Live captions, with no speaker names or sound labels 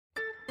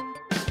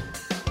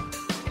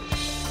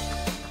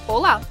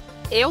Olá,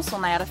 eu sou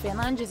Nayara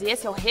Fernandes e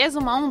esse é o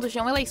resumão do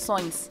G1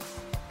 Eleições.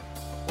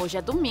 Hoje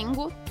é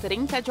domingo,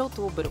 30 de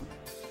outubro.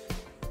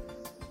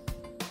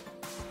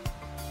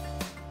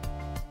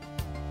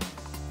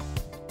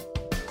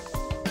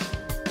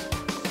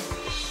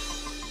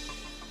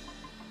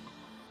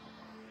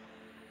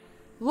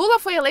 Lula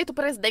foi eleito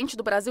presidente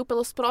do Brasil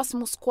pelos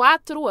próximos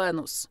 4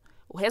 anos.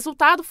 O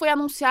resultado foi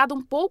anunciado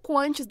um pouco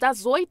antes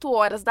das 8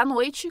 horas da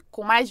noite,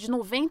 com mais de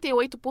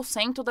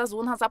 98% das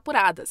urnas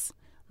apuradas.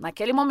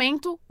 Naquele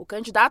momento, o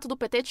candidato do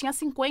PT tinha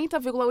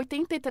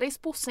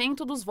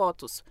 50,83% dos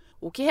votos,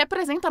 o que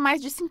representa mais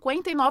de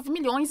 59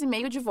 milhões e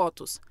meio de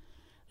votos.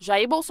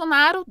 Jair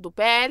Bolsonaro, do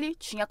PL,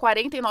 tinha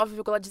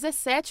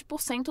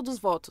 49,17% dos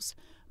votos,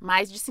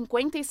 mais de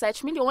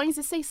 57 milhões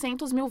e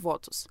 600 mil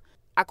votos.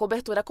 A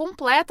cobertura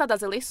completa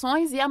das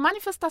eleições e a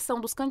manifestação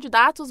dos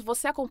candidatos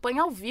você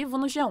acompanha ao vivo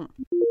no G1.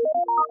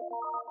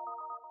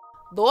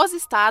 12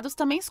 estados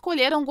também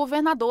escolheram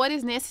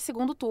governadores nesse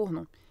segundo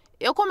turno.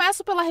 Eu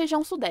começo pela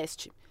região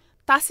sudeste.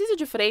 Tarcísio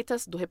de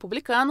Freitas, do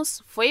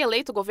Republicanos, foi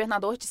eleito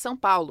governador de São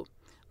Paulo.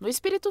 No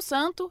Espírito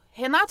Santo,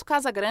 Renato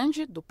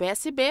Casagrande, do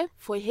PSB,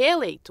 foi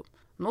reeleito.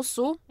 No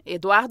Sul,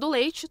 Eduardo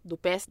Leite, do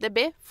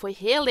PSDB, foi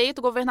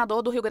reeleito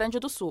governador do Rio Grande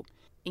do Sul.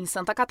 Em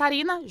Santa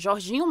Catarina,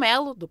 Jorginho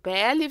Melo, do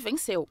PL,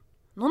 venceu.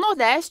 No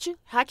Nordeste,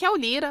 Raquel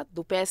Lira,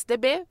 do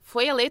PSDB,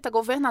 foi eleita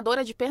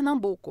governadora de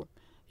Pernambuco.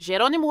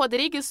 Jerônimo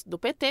Rodrigues, do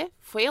PT,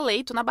 foi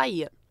eleito na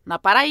Bahia. Na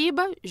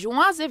Paraíba,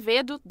 João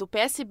Azevedo, do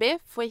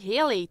PSB, foi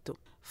reeleito.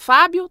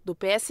 Fábio, do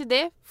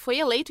PSD, foi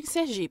eleito em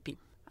Sergipe.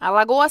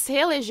 Alagoas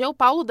reelegeu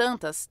Paulo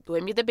Dantas, do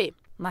MDB.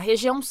 Na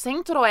região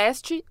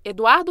Centro-Oeste,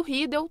 Eduardo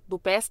Riedel, do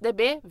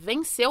PSDB,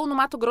 venceu no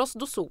Mato Grosso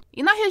do Sul.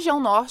 E na região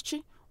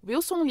Norte,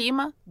 Wilson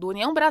Lima, do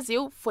União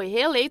Brasil, foi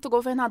reeleito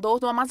governador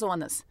do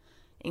Amazonas.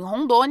 Em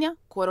Rondônia,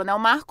 Coronel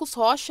Marcos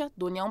Rocha,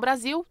 do União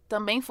Brasil,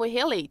 também foi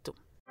reeleito.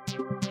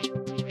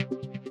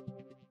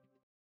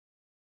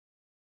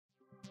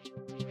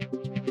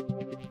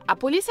 A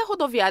Polícia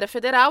Rodoviária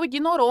Federal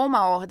ignorou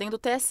uma ordem do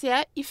TSE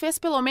e fez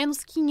pelo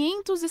menos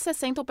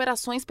 560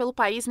 operações pelo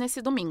país nesse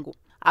domingo.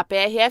 A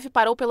PRF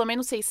parou pelo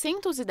menos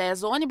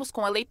 610 ônibus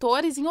com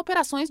eleitores em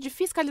operações de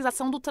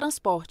fiscalização do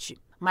transporte.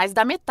 Mais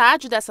da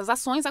metade dessas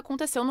ações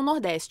aconteceu no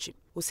Nordeste.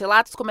 Os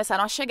relatos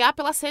começaram a chegar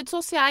pelas redes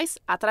sociais,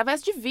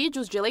 através de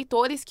vídeos de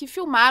eleitores que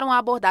filmaram a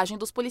abordagem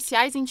dos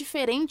policiais em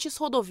diferentes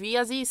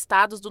rodovias e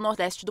estados do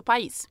Nordeste do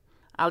país.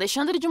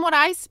 Alexandre de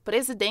Moraes,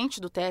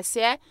 presidente do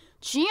TSE,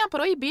 tinha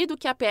proibido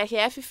que a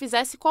PRF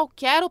fizesse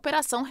qualquer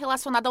operação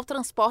relacionada ao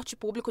transporte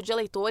público de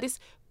eleitores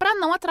para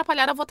não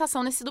atrapalhar a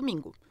votação nesse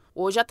domingo.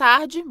 Hoje à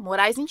tarde,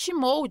 Moraes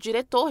intimou o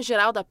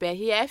diretor-geral da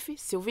PRF,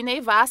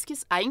 Silvinei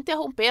Vasques, a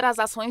interromper as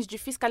ações de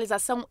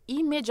fiscalização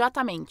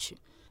imediatamente.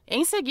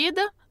 Em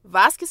seguida,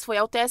 Vasques foi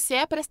ao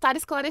TSE prestar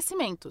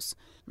esclarecimentos.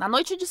 Na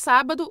noite de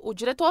sábado, o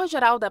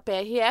diretor-geral da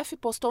PRF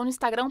postou no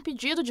Instagram um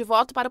pedido de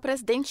voto para o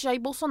presidente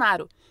Jair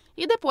Bolsonaro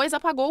e depois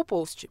apagou o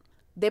post.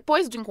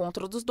 Depois do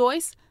encontro dos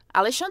dois,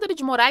 Alexandre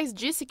de Moraes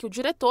disse que o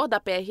diretor da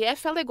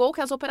PRF alegou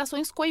que as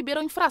operações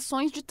coibiram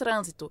infrações de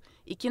trânsito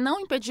e que não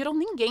impediram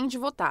ninguém de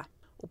votar.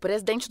 O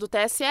presidente do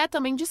TSE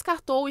também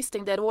descartou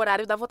estender o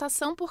horário da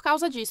votação por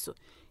causa disso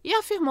e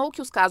afirmou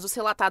que os casos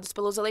relatados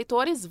pelos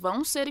eleitores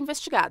vão ser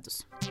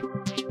investigados.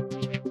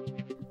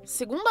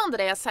 Segundo a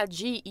Andréa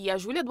Sadi e a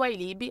Júlia do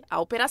Ailib, a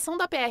operação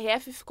da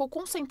PRF ficou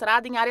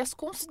concentrada em áreas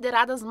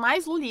consideradas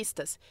mais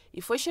lulistas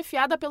e foi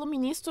chefiada pelo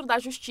ministro da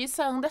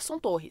Justiça, Anderson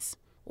Torres.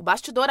 O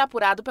bastidor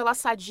apurado pela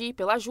Sadi e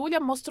pela Júlia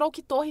mostrou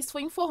que Torres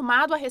foi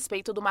informado a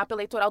respeito do mapa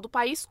eleitoral do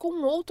país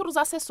com outros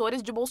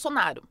assessores de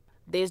Bolsonaro.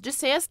 Desde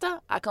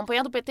sexta, a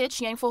campanha do PT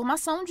tinha a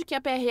informação de que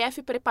a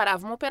PRF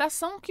preparava uma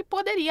operação que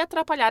poderia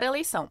atrapalhar a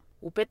eleição.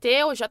 O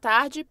PT, hoje à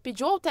tarde,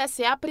 pediu ao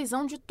TSE a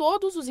prisão de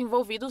todos os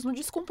envolvidos no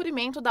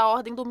descumprimento da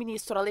ordem do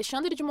ministro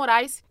Alexandre de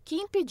Moraes, que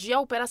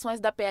impedia operações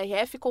da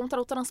PRF contra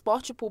o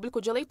transporte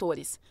público de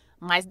eleitores.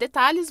 Mais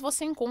detalhes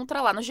você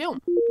encontra lá no G1.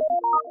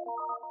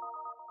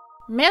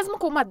 Mesmo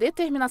com uma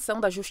determinação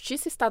da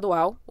Justiça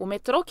Estadual, o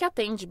metrô que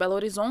atende Belo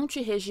Horizonte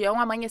e região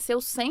amanheceu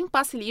sem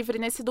passe livre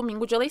nesse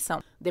domingo de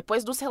eleição.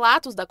 Depois dos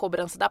relatos da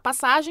cobrança da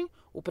passagem,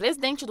 o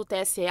presidente do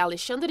TSE,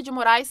 Alexandre de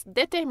Moraes,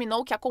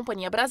 determinou que a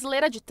Companhia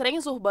Brasileira de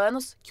Trens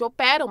Urbanos, que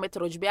opera o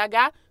metrô de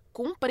BH,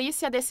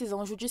 cumprisse a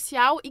decisão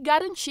judicial e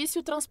garantisse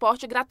o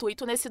transporte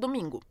gratuito nesse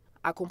domingo.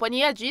 A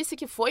companhia disse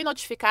que foi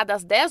notificada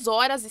às 10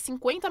 horas e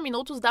 50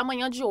 minutos da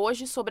manhã de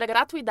hoje sobre a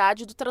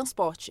gratuidade do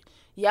transporte,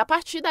 e a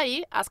partir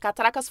daí as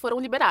catracas foram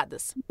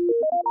liberadas.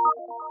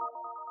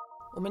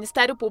 O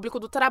Ministério Público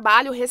do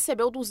Trabalho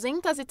recebeu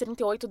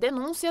 238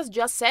 denúncias de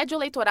assédio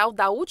eleitoral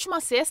da última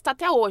sexta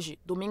até hoje,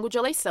 domingo de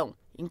eleição.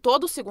 Em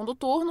todo o segundo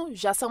turno,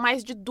 já são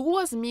mais de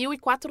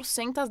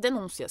 2.400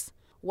 denúncias.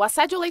 O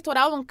assédio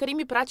eleitoral é um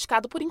crime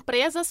praticado por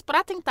empresas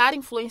para tentar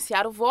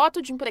influenciar o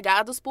voto de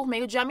empregados por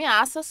meio de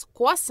ameaças,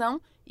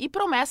 coação e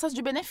promessas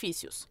de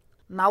benefícios.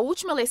 Na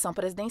última eleição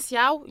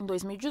presidencial, em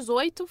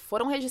 2018,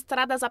 foram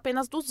registradas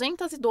apenas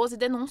 212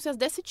 denúncias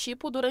desse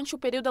tipo durante o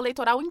período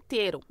eleitoral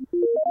inteiro.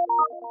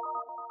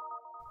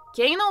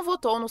 Quem não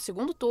votou no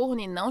segundo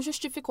turno e não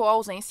justificou a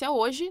ausência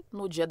hoje,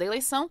 no dia da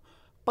eleição,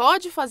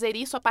 pode fazer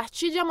isso a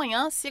partir de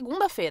amanhã,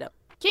 segunda-feira.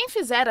 Quem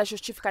fizer a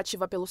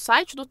justificativa pelo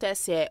site do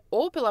TSE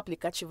ou pelo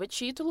aplicativo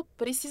e-Título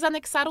precisa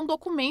anexar um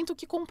documento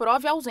que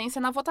comprove a ausência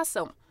na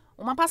votação,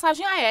 uma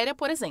passagem aérea,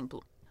 por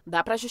exemplo.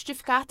 Dá para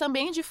justificar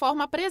também de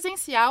forma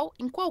presencial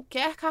em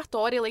qualquer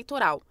cartório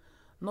eleitoral.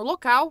 No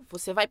local,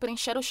 você vai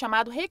preencher o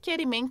chamado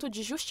requerimento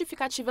de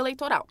justificativa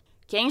eleitoral.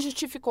 Quem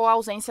justificou a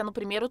ausência no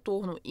primeiro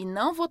turno e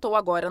não votou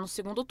agora no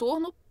segundo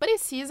turno,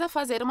 precisa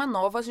fazer uma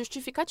nova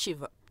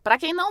justificativa. Para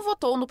quem não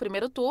votou no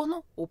primeiro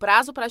turno, o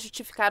prazo para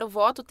justificar o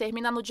voto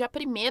termina no dia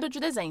 1º de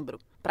dezembro.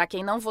 Para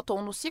quem não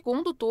votou no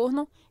segundo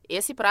turno,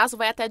 esse prazo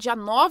vai até dia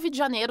 9 de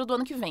janeiro do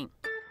ano que vem.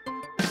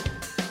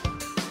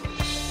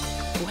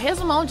 O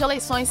resumão de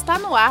eleições está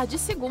no ar de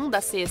segunda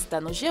a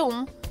sexta no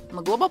G1,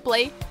 no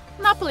Globoplay,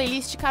 na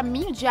playlist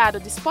Caminho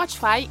Diário do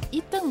Spotify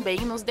e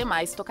também nos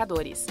demais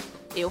tocadores.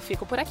 Eu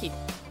fico por aqui.